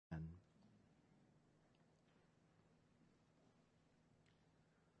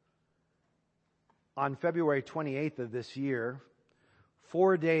On February 28th of this year,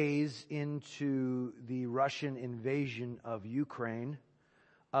 4 days into the Russian invasion of Ukraine,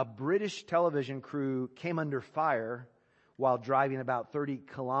 a British television crew came under fire while driving about 30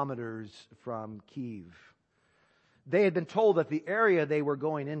 kilometers from Kyiv. They had been told that the area they were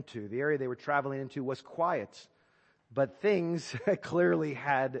going into, the area they were traveling into, was quiet, but things clearly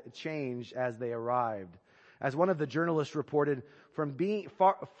had changed as they arrived. As one of the journalists reported, from being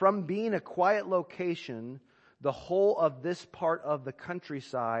a quiet location, the whole of this part of the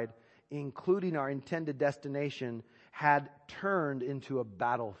countryside, including our intended destination, had turned into a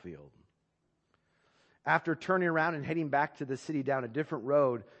battlefield. After turning around and heading back to the city down a different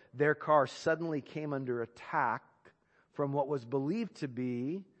road, their car suddenly came under attack from what was believed to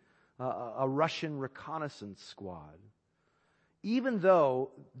be a Russian reconnaissance squad. Even though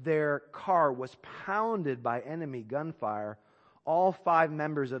their car was pounded by enemy gunfire, all 5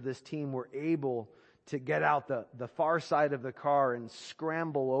 members of this team were able to get out the far side of the car and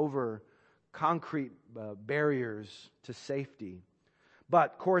scramble over concrete barriers to safety.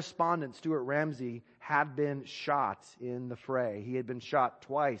 But correspondent Stuart Ramsey had been shot in the fray. He had been shot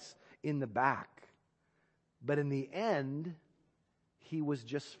twice in the back. But in the end, he was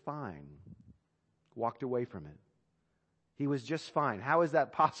just fine. Walked away from it. He was just fine. How is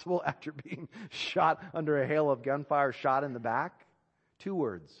that possible after being shot under a hail of gunfire, shot in the back? 2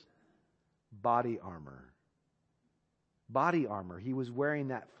 words. Body armor. Body armor. He was wearing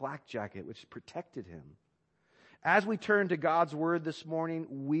that flak jacket which protected him. As we turn to God's Word this morning,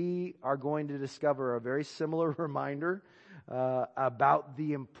 we are going to discover a very similar reminder about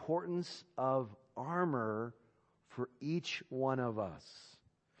the importance of armor for each one of us.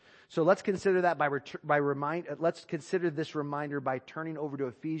 So let's consider that let's consider this reminder by turning over to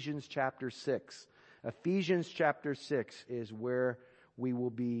Ephesians chapter 6. Ephesians chapter 6 is where we will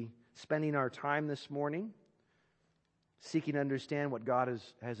be spending our time this morning, seeking to understand what God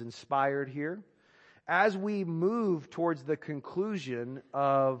has inspired here. As we move towards the conclusion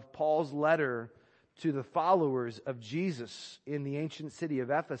of Paul's letter to the followers of Jesus in the ancient city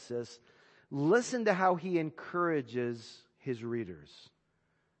of Ephesus, listen to how he encourages his readers.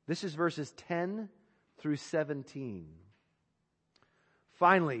 This is verses 10 through 17.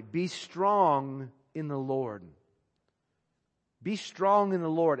 Finally, be strong in the Lord. Be strong in the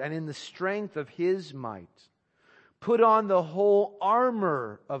Lord and in the strength of His might. Put on the whole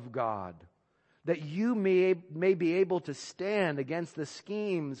armor of God, that you may be able to stand against the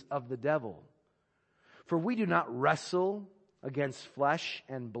schemes of the devil. For we do not wrestle against flesh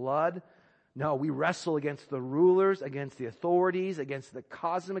and blood. No, we wrestle against the rulers, against the authorities, against the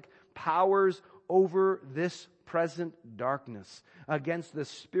cosmic powers over this present darkness, against the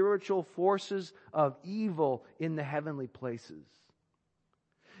spiritual forces of evil in the heavenly places.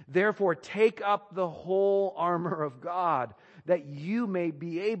 Therefore, take up the whole armor of God, that you may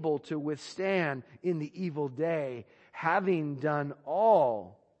be able to withstand in the evil day, having done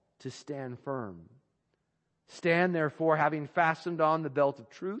all to stand firm. Stand therefore, having fastened on the belt of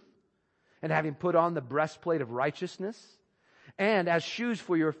truth, and having put on the breastplate of righteousness, and as shoes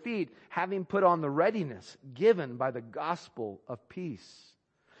for your feet, having put on the readiness given by the gospel of peace.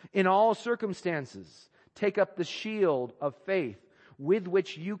 In all circumstances, take up the shield of faith, with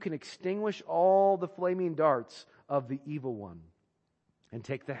which you can extinguish all the flaming darts of the evil one. And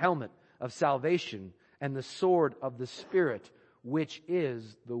take the helmet of salvation and the sword of the Spirit, which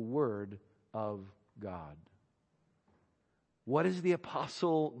is the Word of God. What is the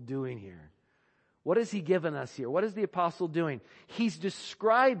apostle doing here? What has he given us here? What is the apostle doing? He's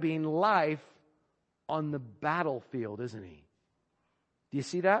describing life on the battlefield, isn't he? Do you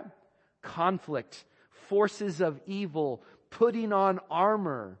see that? Conflict, forces of evil, putting on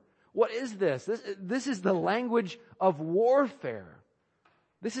armor. What is this? This is the language of warfare.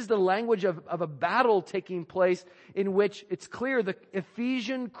 This is the language of a battle taking place in which it's clear the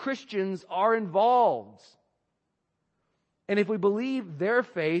Ephesian Christians are involved. And if we believe their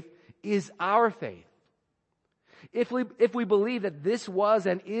faith is our faith, if we believe that this was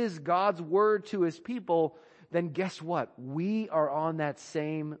and is God's word to His people, then guess what? We are on that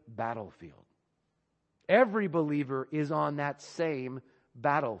same battlefield. Every believer is on that same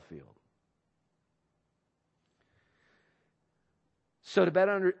battlefield. So to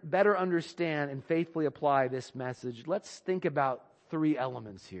better understand and faithfully apply this message, let's think about 3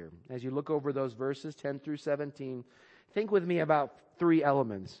 elements here. As you look over those verses, 10 through 17, think with me about 3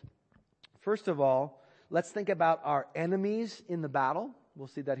 elements. First of all, let's think about our enemies in the battle. We'll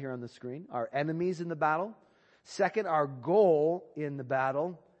see that here on the screen. Our enemies in the battle. Second, our goal in the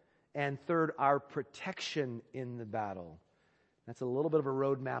battle. And third, our protection in the battle. That's a little bit of a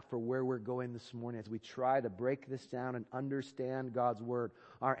roadmap for where we're going this morning as we try to break this down and understand God's Word.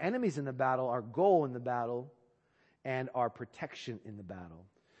 Our enemies in the battle, our goal in the battle, and our protection in the battle.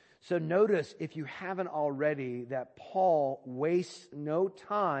 So notice, if you haven't already, that Paul wastes no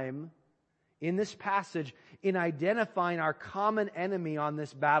time in this passage in identifying our common enemy on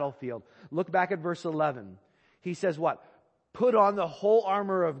this battlefield. Look back at verse 11. He says what? Put on the whole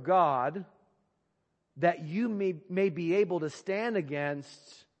armor of God, that you may be able to stand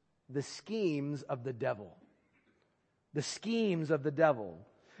against the schemes of the devil. The schemes of the devil.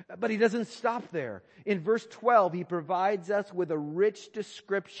 But he doesn't stop there. In verse 12, he provides us with a rich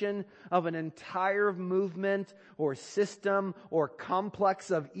description of an entire movement or system or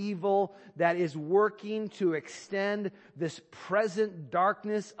complex of evil that is working to extend this present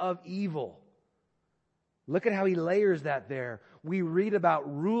darkness of evil. Look at how he layers that there. We read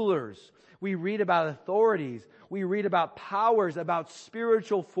about rulers. We read about authorities. We read about powers, about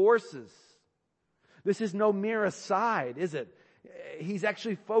spiritual forces. This is no mere aside, is it? He's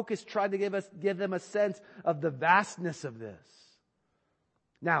actually focused, trying to give them a sense of the vastness of this.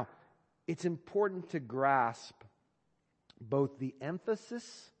 Now, it's important to grasp both the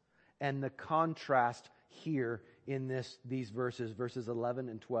emphasis and the contrast here in these verses 11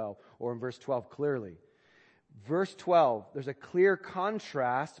 and 12, or in verse 12 clearly. Verse 12, there's a clear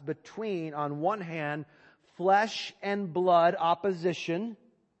contrast between, on one hand, flesh and blood opposition,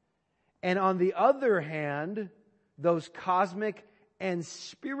 and on the other hand, those cosmic and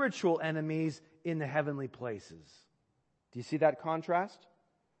spiritual enemies in the heavenly places. Do you see that contrast?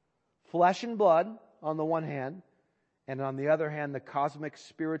 Flesh and blood on the one hand, and on the other hand, the cosmic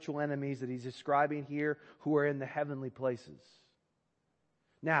spiritual enemies that he's describing here who are in the heavenly places.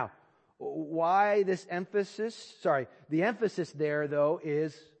 Now, why this emphasis? The emphasis there, though,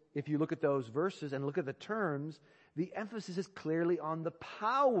 is, if you look at those verses and look at the terms, the emphasis is clearly on the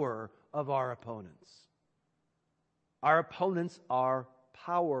power of our opponents. Our opponents are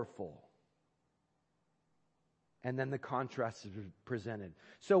powerful. And then the contrast is presented.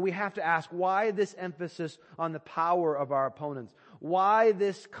 So we have to ask, why this emphasis on the power of our opponents? Why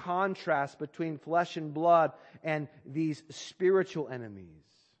this contrast between flesh and blood and these spiritual enemies?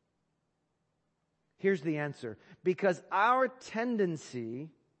 Here's the answer. Because our tendency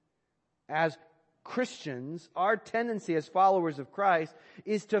as Christians, our tendency as followers of Christ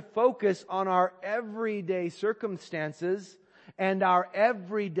is to focus on our everyday circumstances and our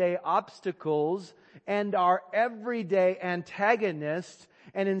everyday obstacles and our everyday antagonists.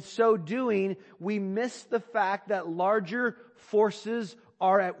 And in so doing, we miss the fact that larger forces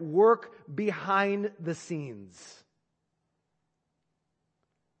are at work behind the scenes.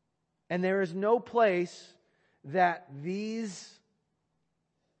 And there is no place that these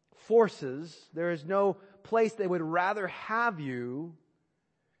forces, there is no place they would rather have you,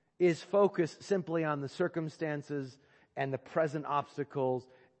 is focused simply on the circumstances and the present obstacles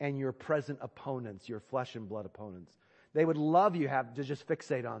and your present opponents, your flesh and blood opponents. They would love you to just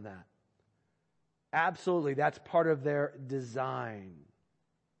fixate on that. Absolutely, that's part of their design.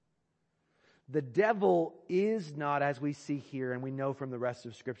 The devil is not, as we see here and we know from the rest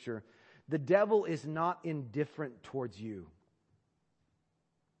of Scripture, the devil is not indifferent towards you.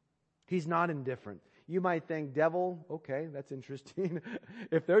 He's not indifferent. You might think, devil, okay, that's interesting.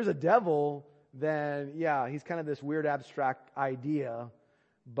 If there's a devil, then yeah, he's kind of this weird abstract idea,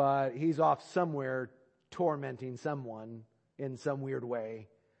 but he's off somewhere tormenting someone in some weird way.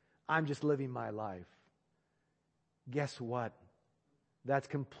 I'm just living my life. Guess what? That's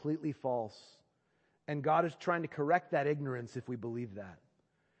completely false. And God is trying to correct that ignorance if we believe that.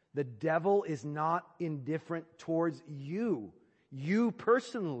 The devil is not indifferent towards you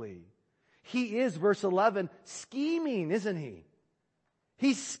personally. He is, verse 11, scheming, isn't he?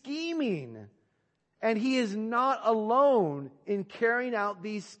 He's scheming. And he is not alone in carrying out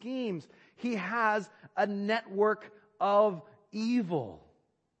these schemes. He has a network of evil.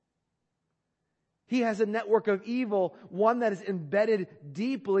 He has a network of evil, one that is embedded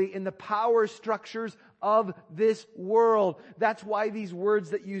deeply in the power structures of this world. That's why these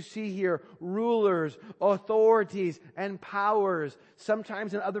words that you see here, rulers, authorities, and powers.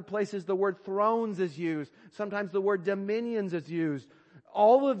 Sometimes in other places the word thrones is used. Sometimes the word dominions is used.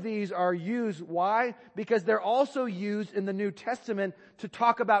 All of these are used. Why? Because they're also used in the New Testament to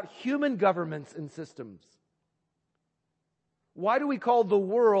talk about human governments and systems. Why do we call the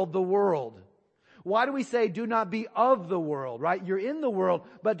world the world? Why do we say do not be of the world, right? You're in the world,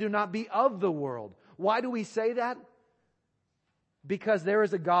 but do not be of the world. Why do we say that? Because there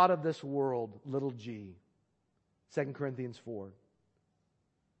is a God of this world, little g. 2 Corinthians 4.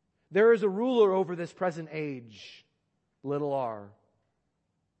 There is a ruler over this present age. little r.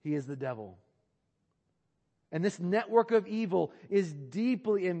 He is the devil. And this network of evil is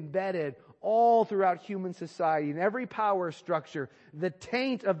deeply embedded all throughout human society. In every power structure, the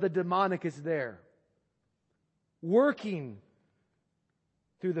taint of the demonic is there, working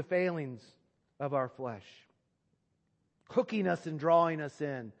through the failings of our flesh, hooking us and drawing us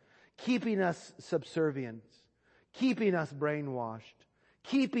in, keeping us subservient, keeping us brainwashed,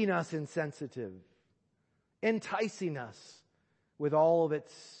 keeping us insensitive, enticing us with all of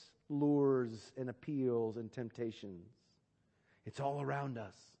its lures and appeals and temptations. It's all around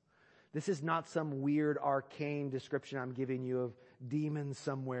us. This is not some weird arcane description I'm giving you of demons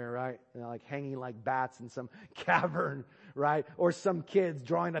somewhere, right? Like hanging like bats in some cavern, right? Or some kids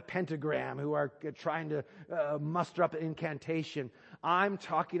drawing a pentagram who are trying to muster up an incantation. I'm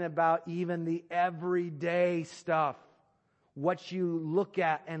talking about even the everyday stuff. What you look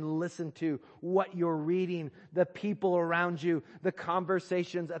at and listen to, what you're reading, the people around you, the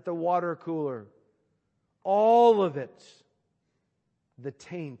conversations at the water cooler. All of it, the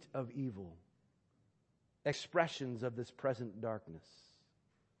taint of evil. Expressions of this present darkness.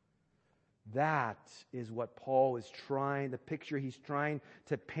 That is what Paul is trying, the picture he's trying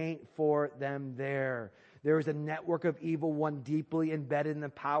to paint for them there. There is a network of evil, one deeply embedded in the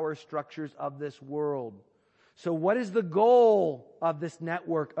power structures of this world. So what is the goal of this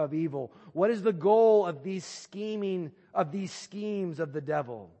network of evil? What is the goal of these schemes of the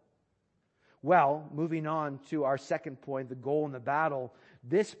devil? Well, moving on to our second point, the goal in the battle,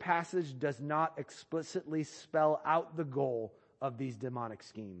 this passage does not explicitly spell out the goal of these demonic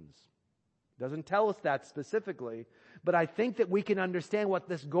schemes. It doesn't tell us that specifically, but I think that we can understand what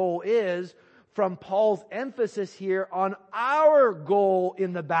this goal is from Paul's emphasis here on our goal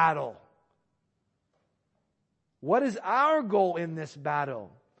in the battle. What is our goal in this battle?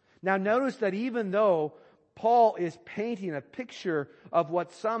 Now notice that even though Paul is painting a picture of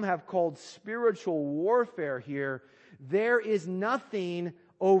what some have called spiritual warfare here, there is nothing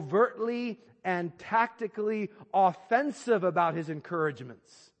overtly and tactically offensive about his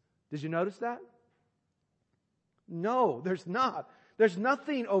encouragements. Did you notice that? No, there's not. There's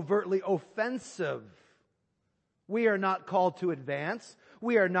nothing overtly offensive. We are not called to advance.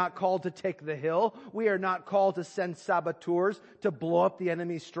 We are not called to take the hill. We are not called to send saboteurs to blow up the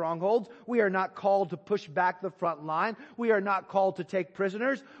enemy's strongholds. We are not called to push back the front line. We are not called to take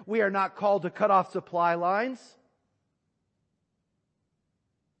prisoners. We are not called to cut off supply lines.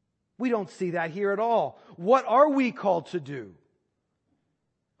 We don't see that here at all. What are we called to do?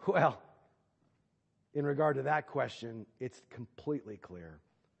 Well, in regard to that question, it's completely clear.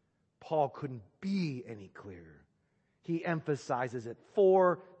 Paul couldn't be any clearer. He emphasizes it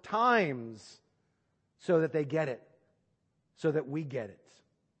 4 times so that they get it, so that we get it.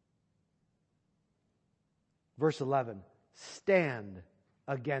 Verse 11, stand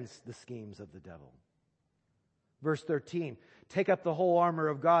against the schemes of the devil. Verse 13, take up the whole armor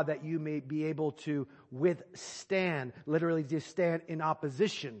of God that you may be able to withstand, literally to stand in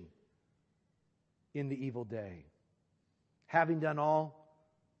opposition in the evil day. Having done all,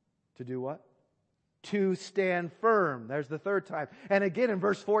 to do what? To stand firm. There's the third time. And again in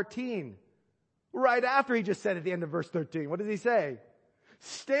verse 14, right after he just said at the end of verse 13, what does he say?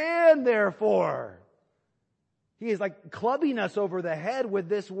 Stand therefore. He is like clubbing us over the head with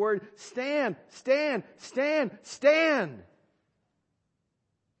this word, stand, stand, stand, stand.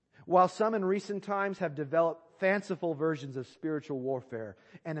 While some in recent times have developed fanciful versions of spiritual warfare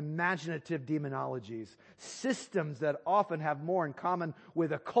and imaginative demonologies, systems that often have more in common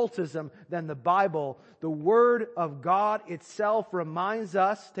with occultism than the Bible, the Word of God itself reminds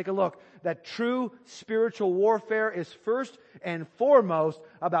us, take a look, that true spiritual warfare is first and foremost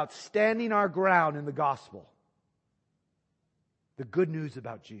about standing our ground in the gospel. The good news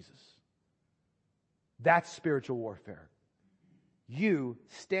about Jesus. That's spiritual warfare. You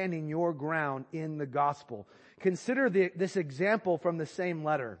standing your ground in the gospel. Consider this example from the same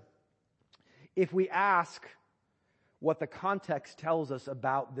letter. If we ask what the context tells us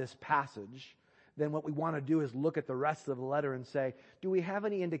about this passage, then what we want to do is look at the rest of the letter and say, do we have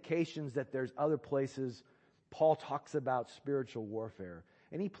any indications that there's other places Paul talks about spiritual warfare?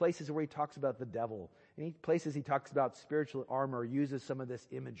 Any places where he talks about the devil? Any places he talks about spiritual armor or uses some of this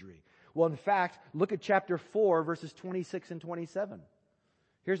imagery? Well, in fact, look at chapter 4, verses 26 and 27.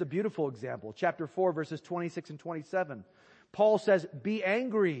 Here's a beautiful example. Chapter 4, verses 26 and 27. Paul says, be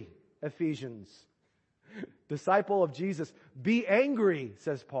angry, Ephesians. Disciple of Jesus. Be angry,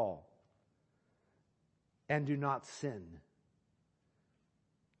 says Paul. And do not sin.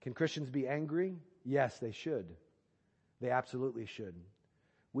 Can Christians be angry? Yes, they should. They absolutely should.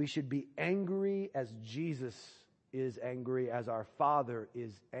 We should be angry as Jesus is angry, as our Father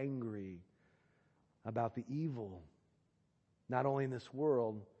is angry about the evil, not only in this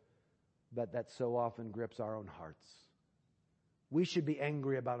world, but that so often grips our own hearts. We should be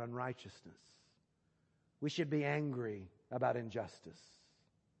angry about unrighteousness. We should be angry about injustice,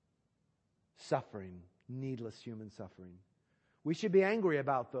 suffering, needless human suffering. We should be angry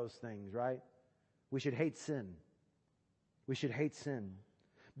about those things, right? We should hate sin. We should hate sin.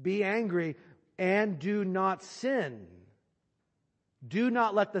 Be angry and do not sin. Do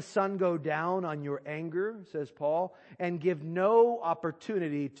not let the sun go down on your anger, says Paul, and give no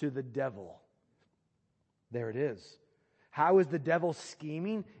opportunity to the devil. There it is. How is the devil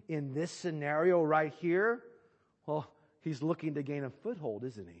scheming in this scenario right here? Well, he's looking to gain a foothold,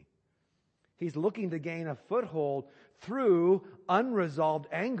 isn't he? He's looking to gain a foothold through unresolved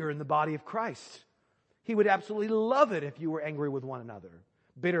anger in the body of Christ. He would absolutely love it if you were angry with one another,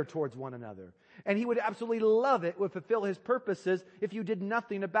 bitter towards one another. And he would absolutely love it, would fulfill his purposes if you did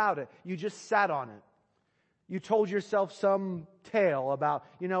nothing about it. You just sat on it. You told yourself some tale about,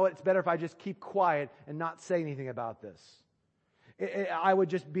 you know what, it's better if I just keep quiet and not say anything about this. I would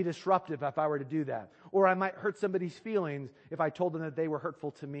just be disruptive if I were to do that. Or I might hurt somebody's feelings if I told them that they were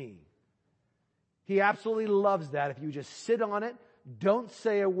hurtful to me. He absolutely loves that if you just sit on it, don't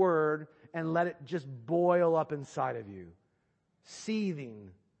say a word, and let it just boil up inside of you. Seething,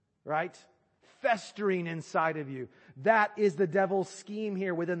 right? Festering inside of you. That is the devil's scheme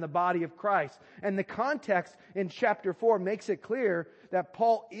here within the body of Christ. And the context in chapter 4 makes it clear that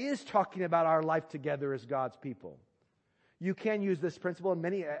Paul is talking about our life together as God's people. You can use this principle in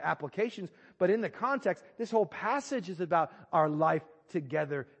many applications, but in the context, this whole passage is about our life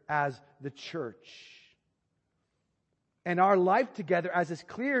together as the church. And our life together, as is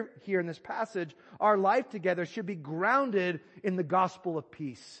clear here in this passage, our life together should be grounded in the gospel of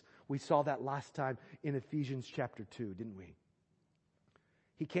peace. We saw that last time in Ephesians chapter 2, didn't we?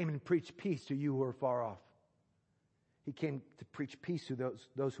 He came and preached peace to you who are far off. He came to preach peace to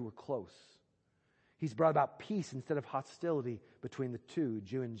those who were close. He's brought about peace instead of hostility between the two,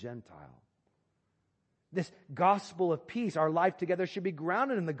 Jew and Gentile. This gospel of peace, our life together should be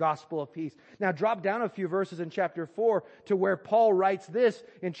grounded in the gospel of peace. Now drop down a few verses in chapter 4 to where Paul writes this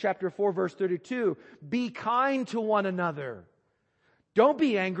in chapter 4 verse 32. Be kind to one another. Don't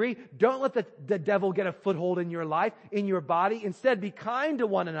be angry. Don't let the devil get a foothold in your life, in your body. Instead, be kind to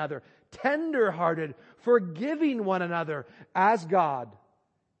one another, tender-hearted, forgiving one another as God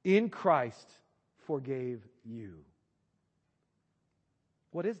in Christ forgave you.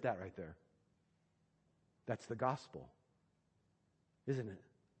 What is that right there? That's the gospel, isn't it?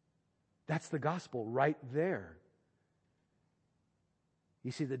 That's the gospel right there.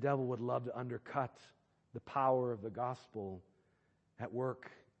 You see, the devil would love to undercut the power of the gospel at work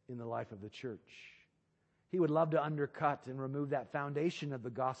in the life of the church. He would love to undercut and remove that foundation of the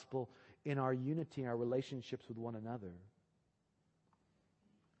gospel in our unity, our relationships with one another.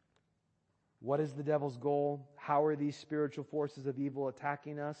 What is the devil's goal? How are these spiritual forces of evil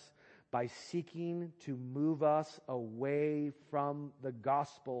attacking us? By seeking to move us away from the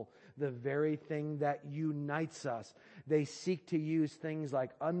gospel, the very thing that unites us. They seek to use things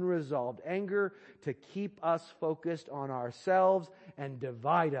like unresolved anger to keep us focused on ourselves and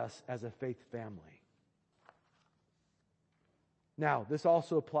divide us as a faith family. Now, this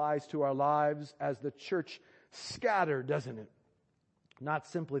also applies to our lives as the church scattered, doesn't it? Not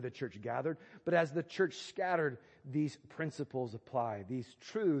simply the church gathered, but as the church scattered, these principles apply. These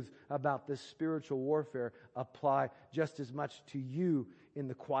truths about this spiritual warfare apply just as much to you in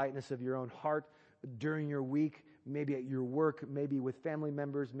the quietness of your own heart, during your week, maybe at your work, maybe with family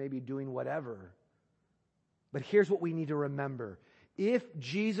members, maybe doing whatever. But here's what we need to remember. If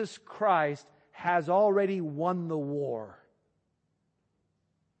Jesus Christ has already won the war,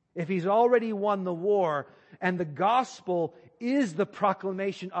 if He's already won the war, and the gospel is the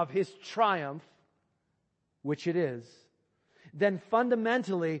proclamation of His triumph, which it is, then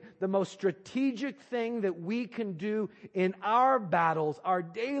fundamentally the most strategic thing that we can do in our battles, our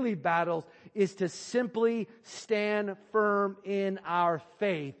daily battles, is to simply stand firm in our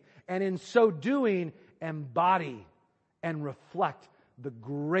faith, and in so doing, embody and reflect the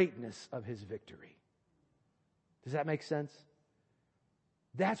greatness of His victory. Does that make sense?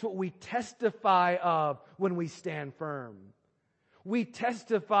 That's what we testify of when we stand firm. We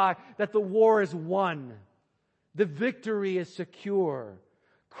testify that the war is won. The victory is secure.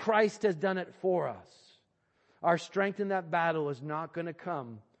 Christ has done it for us. Our strength in that battle is not going to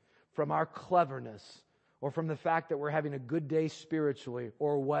come from our cleverness or from the fact that we're having a good day spiritually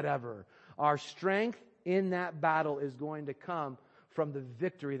or whatever. Our strength in that battle is going to come from the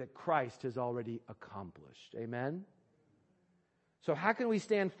victory that Christ has already accomplished. Amen? So how can we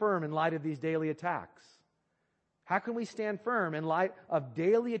stand firm in light of these daily attacks? How can we stand firm in light of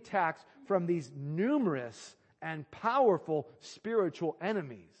daily attacks from these numerous and powerful spiritual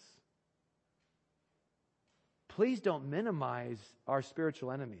enemies? Please don't minimize our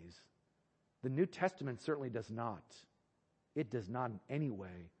spiritual enemies. The New Testament certainly does not. It does not in any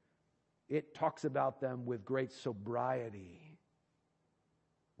way. It talks about them with great sobriety,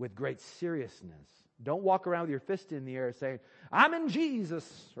 with great seriousness. Don't walk around with your fist in the air saying, I'm in Jesus,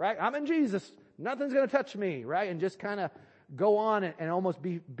 right? I'm in Jesus. Nothing's going to touch me, right? And just kind of go on and almost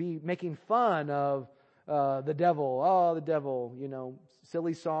be making fun of the devil. Oh, the devil,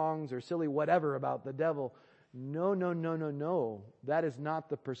 silly songs or silly whatever about the devil. No. That is not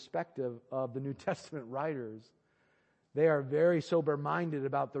the perspective of the New Testament writers. They are very sober-minded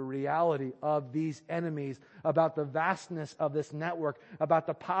about the reality of these enemies, about the vastness of this network, about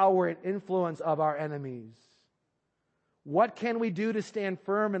the power and influence of our enemies. What can we do to stand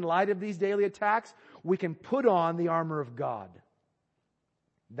firm in light of these daily attacks? We can put on the armor of God.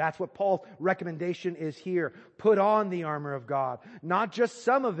 That's what Paul's recommendation is here. Put on the armor of God. Not just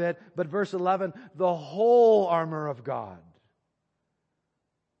some of it, but verse 11, the whole armor of God.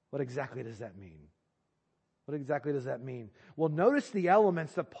 What exactly does that mean? What exactly does that mean? Well, notice the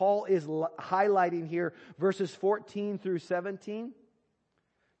elements that Paul is highlighting here, verses 14 through 17.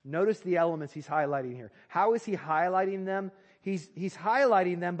 Notice the elements he's highlighting here. How is he highlighting them? He's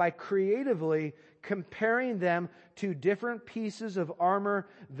highlighting them by creatively comparing them to different pieces of armor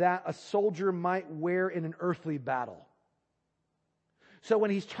that a soldier might wear in an earthly battle. So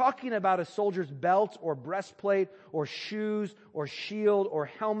when he's talking about a soldier's belt or breastplate or shoes or shield or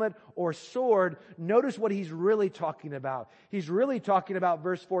helmet or sword, notice what he's really talking about. He's really talking about,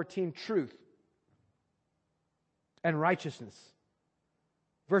 verse 14, truth and righteousness.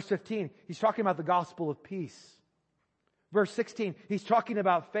 Verse 15, he's talking about the gospel of peace. Verse 16, he's talking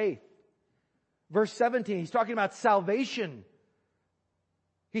about faith. Verse 17, he's talking about salvation.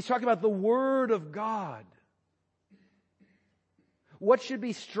 He's talking about the Word of God. What should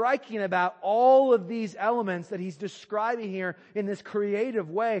be striking about all of these elements that he's describing here in this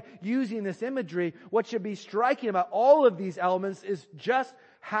creative way, using this imagery, what should be striking about all of these elements is just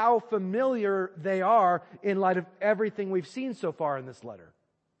how familiar they are in light of everything we've seen so far in this letter.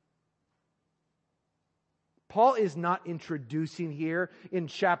 Paul is not introducing here in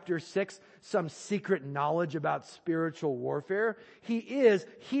chapter 6 some secret knowledge about spiritual warfare. He is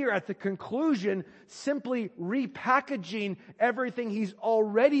here at the conclusion simply repackaging everything he's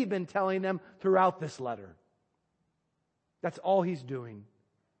already been telling them throughout this letter. That's all he's doing.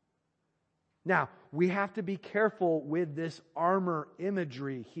 Now, we have to be careful with this armor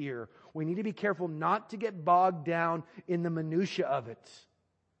imagery here. We need to be careful not to get bogged down in the minutia of it.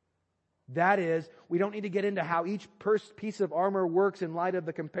 That is, we don't need to get into how each piece of armor works in light of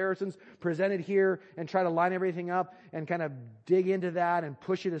the comparisons presented here and try to line everything up and kind of dig into that and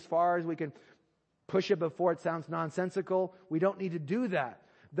push it as far as we can push it before it sounds nonsensical. We don't need to do that.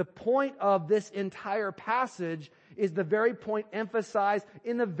 The point of this entire passage is the very point emphasized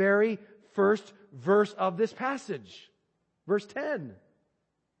in the very first verse of this passage. Verse 10.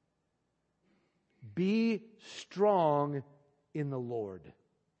 Be strong in the Lord.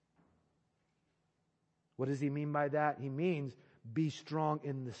 What does he mean by that? He means be strong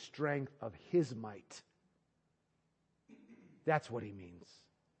in the strength of His might. That's what he means.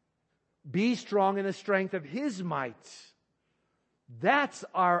 Be strong in the strength of His might. That's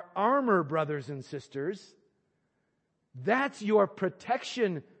our armor, brothers and sisters. That's your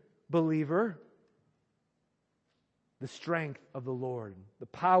protection, believer. The strength of the Lord, the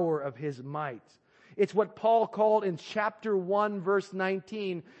power of His might. It's what Paul called in chapter 1, verse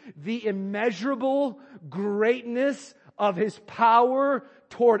 19, the immeasurable greatness of His power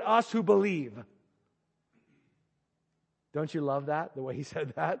toward us who believe. Don't you love that, the way he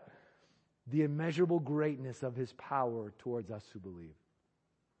said that? The immeasurable greatness of His power towards us who believe.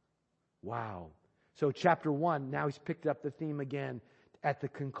 Wow. So chapter 1, now he's picked up the theme again at the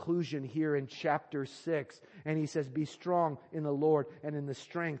conclusion here in chapter 6. And he says, be strong in the Lord and in the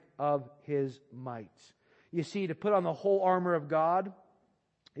strength of His might. You see, to put on the whole armor of God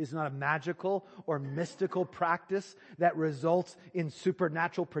is not a magical or mystical practice that results in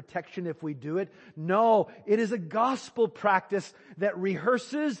supernatural protection if we do it. No, it is a gospel practice that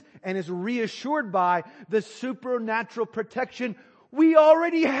rehearses and is reassured by the supernatural protection we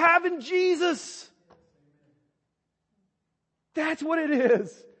already have in Jesus. That's what it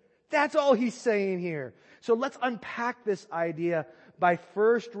is. That's all he's saying here. So let's unpack this idea by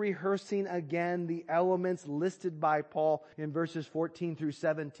first rehearsing again the elements listed by Paul in verses 14 through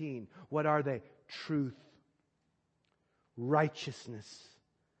 17. What are they? Truth, righteousness,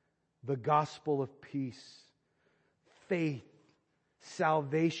 the gospel of peace, faith,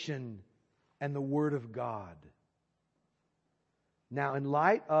 salvation, and the Word of God. Now, in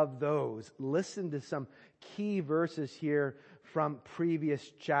light of those, listen to some key verses here from previous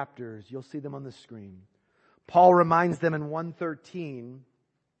chapters. You'll see them on the screen. Paul reminds them in 1:13,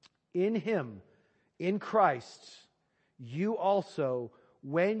 in Him, in Christ, you also,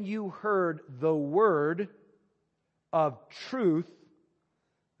 when you heard the word of truth,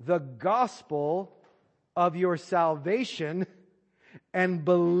 the gospel of your salvation, and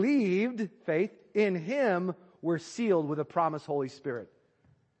believed, faith, in Him, were sealed with a promised Holy Spirit.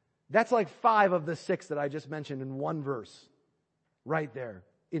 That's like 5 of the 6 that I just mentioned in one verse. Right there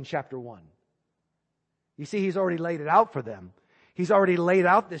in chapter 1. You see, he's already laid it out for them. He's already laid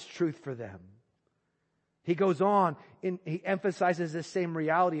out this truth for them. He goes on, he emphasizes this same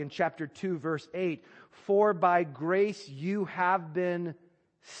reality in chapter 2, verse 8. For by grace you have been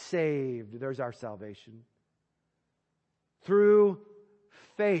saved. There's our salvation. Through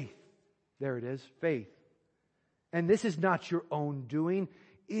faith. There it is, faith. And this is not your own doing.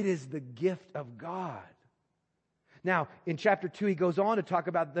 It is the gift of God. Now, in chapter 2, he goes on to talk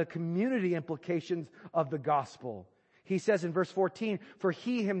about the community implications of the gospel. He says in verse 14, for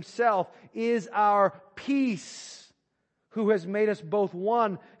He Himself is our peace, who has made us both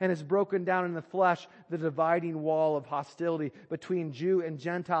one and has broken down in the flesh the dividing wall of hostility between Jew and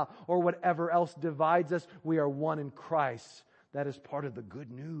Gentile, or whatever else divides us. We are one in Christ. That is part of the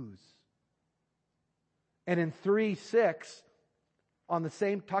good news. And in 3:6, on the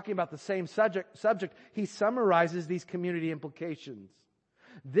same, talking about the same subject, he summarizes these community implications.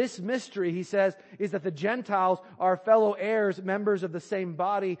 This mystery, he says, is that the Gentiles are fellow heirs, members of the same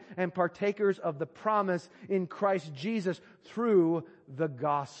body, and partakers of the promise in Christ Jesus through the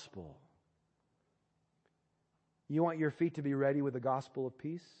gospel. You want your feet to be ready with the gospel of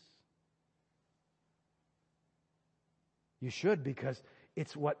peace? You should, because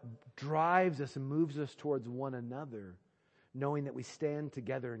it's what drives us and moves us towards one another, knowing that we stand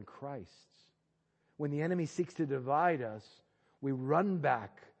together in Christ. When the enemy seeks to divide us, we run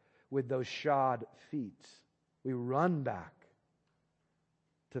back with those shod feet. We run back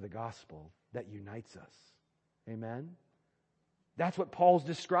to the gospel that unites us. Amen? That's what Paul's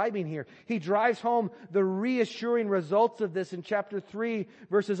describing here. He drives home the reassuring results of this in chapter 3,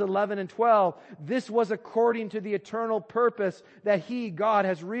 verses 11 and 12. This was according to the eternal purpose that He, God,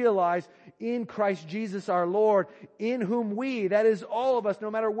 has realized in Christ Jesus our Lord, in whom we, that is all of us, no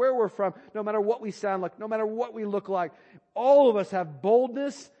matter where we're from, no matter what we sound like, no matter what we look like, all of us have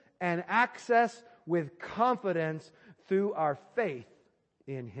boldness and access with confidence through our faith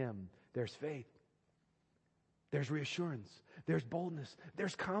in Him. There's faith. There's reassurance. There's boldness.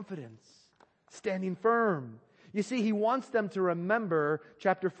 There's confidence. Standing firm. You see, he wants them to remember,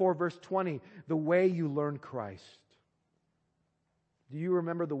 chapter 4, verse 20, the way you learned Christ. Do you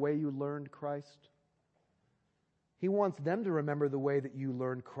remember the way you learned Christ? He wants them to remember the way that you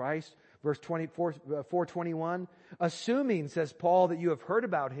learned Christ. Verse 4:21, assuming, says Paul, that you have heard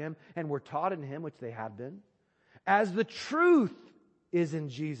about Him and were taught in Him, which they have been, as the truth is in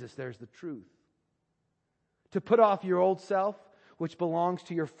Jesus. There's the truth. To put off your old self, which belongs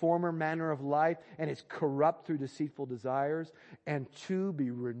to your former manner of life and is corrupt through deceitful desires, and to be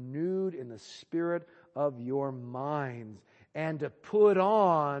renewed in the spirit of your minds, and to put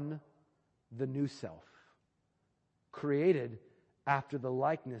on the new self, created after the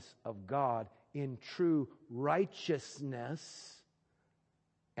likeness of God in true righteousness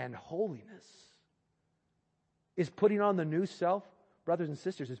and holiness. Is putting on the new self, brothers and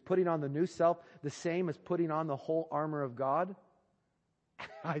sisters, is putting on the new self the same as putting on the whole armor of God?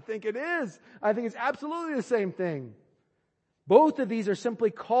 I think it is. I think it's absolutely the same thing. Both of these are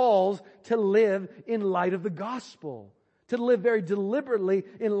simply calls to live in light of the gospel. To live very deliberately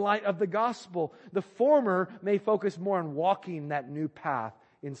in light of the gospel. The former may focus more on walking that new path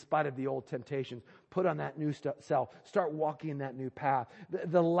in spite of the old temptations. Put on that new self. Start walking that new path.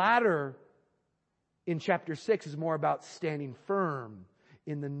 The latter in chapter 6 is more about standing firm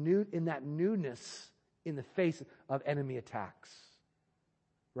in that newness in the face of enemy attacks.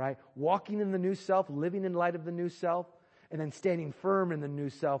 Right? Walking in the new self, living in light of the new self, and then standing firm in the new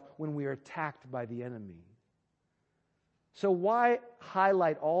self when we are attacked by the enemy. So why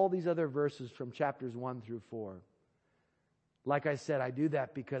highlight all these other verses from chapters 1 through 4? Like I said, I do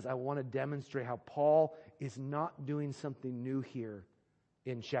that because I want to demonstrate how Paul is not doing something new here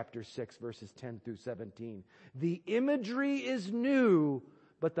in chapter 6, verses 10 through 17. The imagery is new,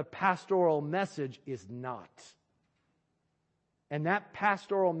 but the pastoral message is not. And that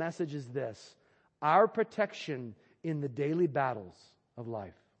pastoral message is this: our protection in the daily battles of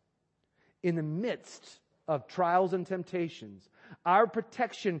life, in the midst of trials and temptations, our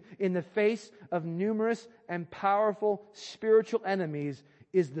protection in the face of numerous and powerful spiritual enemies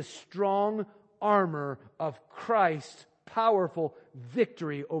is the strong armor of Christ's powerful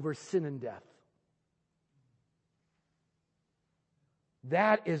victory over sin and death.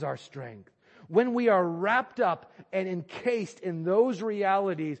 That is our strength. When we are wrapped up and encased in those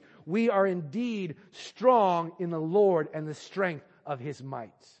realities, we are indeed strong in the Lord and the strength of His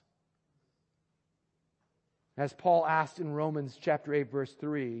might. As Paul asked in Romans chapter 8, verse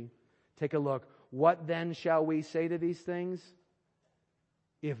 3, take a look. What then shall we say to these things?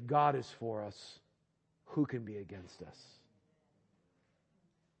 If God is for us, who can be against us?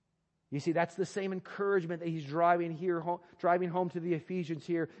 You see, that's the same encouragement that he's driving home to the Ephesians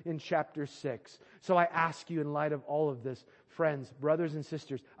here in chapter 6. So I ask you, in light of all of this, friends, brothers and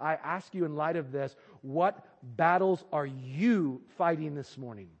sisters, I ask you in light of this, what battles are you fighting this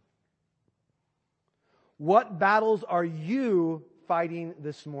morning? What battles are you fighting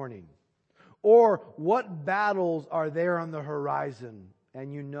this morning? Or what battles are there on the horizon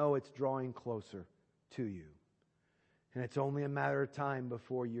and you know it's drawing closer to you? And it's only a matter of time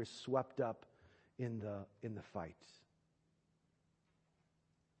before you're swept up in the fight.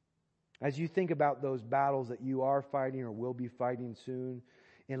 As you think about those battles that you are fighting or will be fighting soon,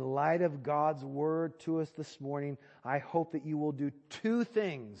 in light of God's word to us this morning, I hope that you will do two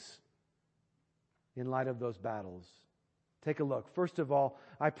things in light of those battles. Take a look. First of all,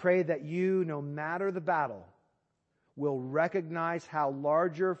 I pray that you, no matter the battle, will recognize how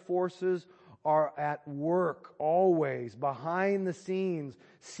larger forces are at work always behind the scenes,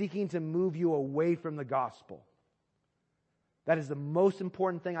 seeking to move you away from the gospel. That is the most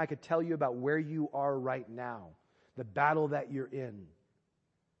important thing I could tell you about where you are right now, the battle that you're in.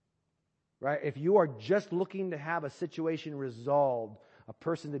 Right? If you are just looking to have a situation resolved, a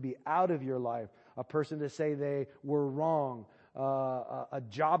person to be out of your life, a person to say they were wrong, a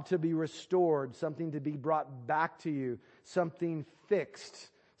job to be restored, something to be brought back to you, something fixed,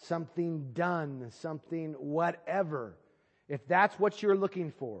 something done, something whatever. If that's what you're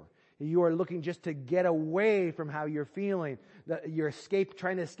looking for, you are looking just to get away from how you're feeling, you're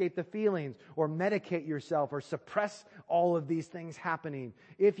trying to escape the feelings, or medicate yourself, or suppress all of these things happening.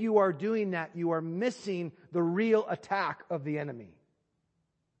 If you are doing that, you are missing the real attack of the enemy.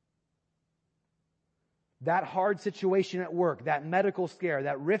 That hard situation at work, that medical scare,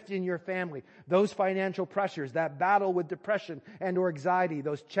 that rift in your family, those financial pressures, that battle with depression and or anxiety,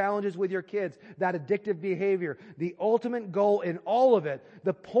 those challenges with your kids, that addictive behavior, the ultimate goal in all of it,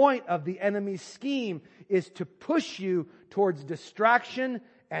 the point of the enemy's scheme is to push you towards distraction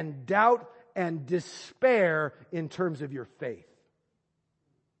and doubt and despair in terms of your faith.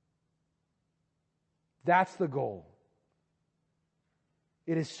 That's the goal.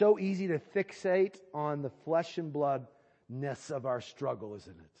 It is so easy to fixate on the flesh and bloodness of our struggle,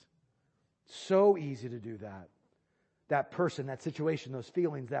 isn't it? So easy to do that. That person, that situation, those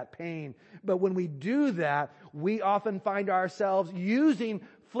feelings, that pain. But when we do that, we often find ourselves using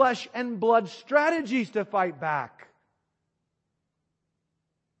flesh and blood strategies to fight back.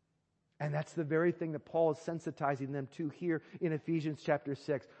 And that's the very thing that Paul is sensitizing them to here in Ephesians chapter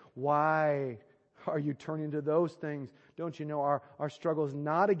 6. Why are you turning to those things? Don't you know our struggle is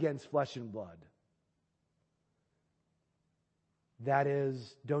not against flesh and blood? That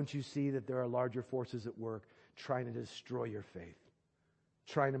is, don't you see that there are larger forces at work trying to destroy your faith,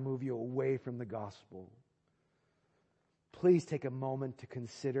 trying to move you away from the gospel? Please take a moment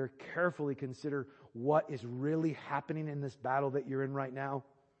to carefully consider what is really happening in this battle that you're in right now.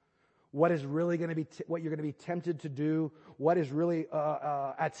 What is really going to be, what you're going to be tempted to do? What is really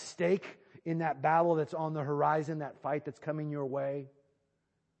at stake in that battle that's on the horizon, that fight that's coming your way?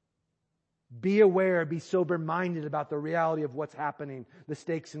 Be aware, be sober-minded about the reality of what's happening, the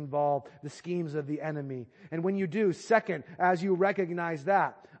stakes involved, the schemes of the enemy. And when you do, second, as you recognize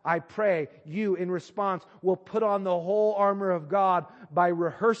that, I pray you, in response, will put on the whole armor of God by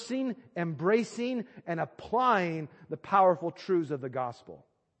rehearsing, embracing, and applying the powerful truths of the gospel.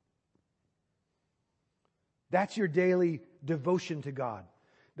 That's your daily devotion to God.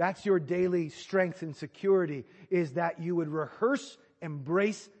 That's your daily strength and security, is that you would rehearse,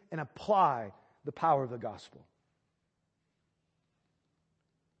 embrace, and apply the power of the gospel.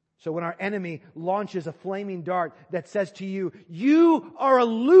 So when our enemy launches a flaming dart that says to you, you are a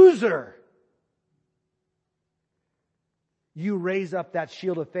loser, You raise up that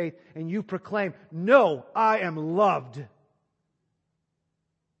shield of faith and you proclaim, no, I am loved.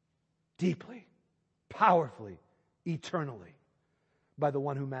 Deeply, powerfully, eternally by the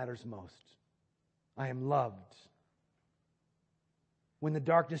one who matters most. I am loved. When the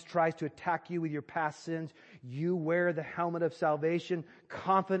darkness tries to attack you with your past sins, you wear the helmet of salvation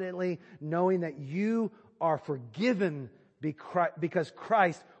confidently, knowing that you are forgiven because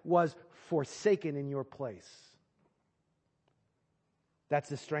Christ was forsaken in your place. That's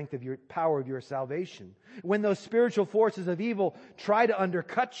the strength of your power of your salvation. When those spiritual forces of evil try to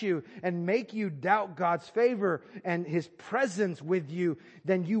undercut you and make you doubt God's favor and His presence with you,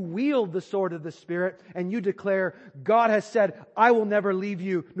 then you wield the sword of the Spirit and you declare, God has said, I will never leave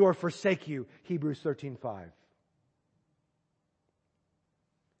you nor forsake you. Hebrews 13:5.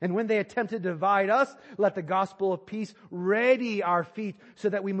 And when they attempt to divide us, let the gospel of peace ready our feet so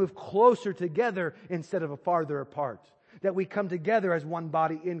that we move closer together instead of farther apart. That we come together as one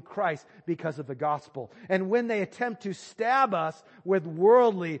body in Christ because of the gospel. And when they attempt to stab us with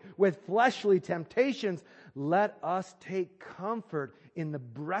fleshly temptations, let us take comfort in the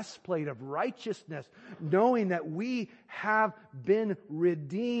breastplate of righteousness, knowing that we have been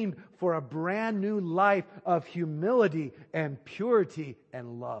redeemed for a brand new life of humility and purity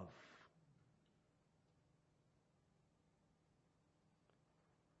and love.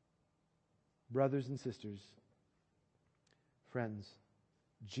 Brothers and sisters, friends,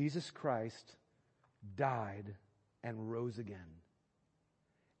 Jesus Christ died and rose again.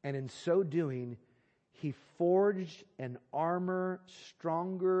 And in so doing, He forged an armor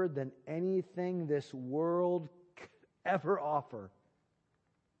stronger than anything this world could ever offer.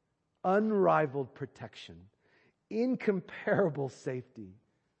 Unrivaled protection, incomparable safety.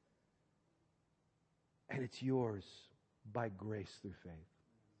 And it's yours by grace through faith.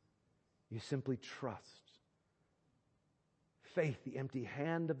 You simply trust. Faith, the empty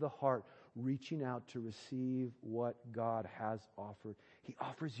hand of the heart, reaching out to receive what God has offered. He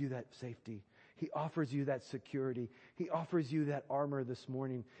offers you that safety. He offers you that security. He offers you that armor this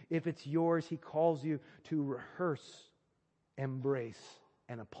morning. If it's yours, He calls you to rehearse, embrace,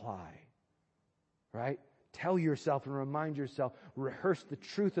 and apply. Right? Tell yourself and remind yourself. Rehearse the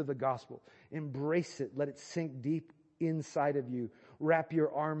truth of the gospel. Embrace it. Let it sink deep inside of you. Wrap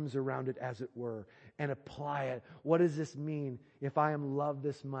your arms around it, as it were, and apply it. What does this mean if I am loved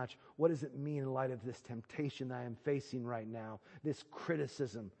this much? What does it mean in light of this temptation that I am facing right now? This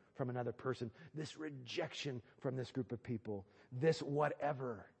criticism from another person, this rejection from this group of people, this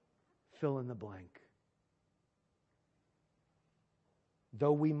whatever, fill in the blank.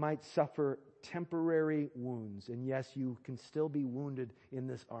 Though we might suffer temporary wounds, and yes, you can still be wounded in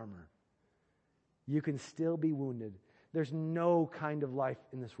this armor. You can still be wounded. There's no kind of life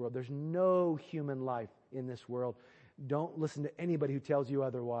in this world. There's no human life in this world. Don't listen to anybody who tells you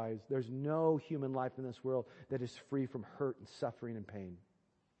otherwise. There's no human life in this world that is free from hurt and suffering and pain.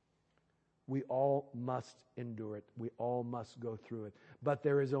 We all must endure it. We all must go through it. But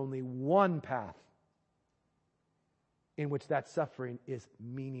there is only one path in which that suffering is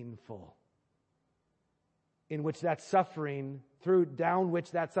meaningful. In which that suffering, down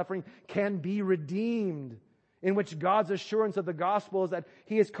which that suffering can be redeemed. In which God's assurance of the gospel is that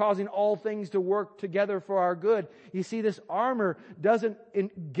He is causing all things to work together for our good. You see, this armor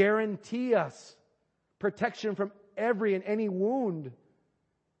doesn't guarantee us protection from every and any wound.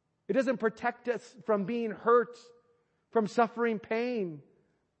 It doesn't protect us from being hurt, from suffering pain.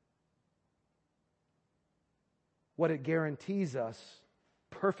 What it guarantees us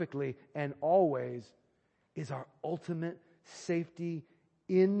perfectly and always is our ultimate safety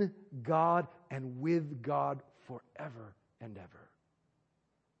in God and with God forever and ever.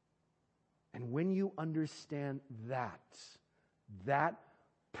 And when you understand that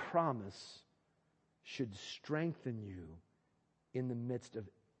promise should strengthen you in the midst of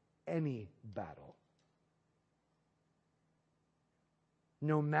any battle.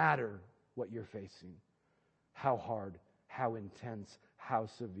 No matter what you're facing, how hard, how intense, how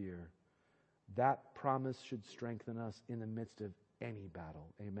severe, that promise should strengthen us in the midst of any battle.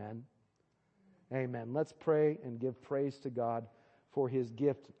 Amen? Amen. Let's pray and give praise to God for His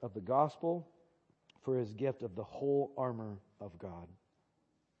gift of the gospel, for His gift of the whole armor of God.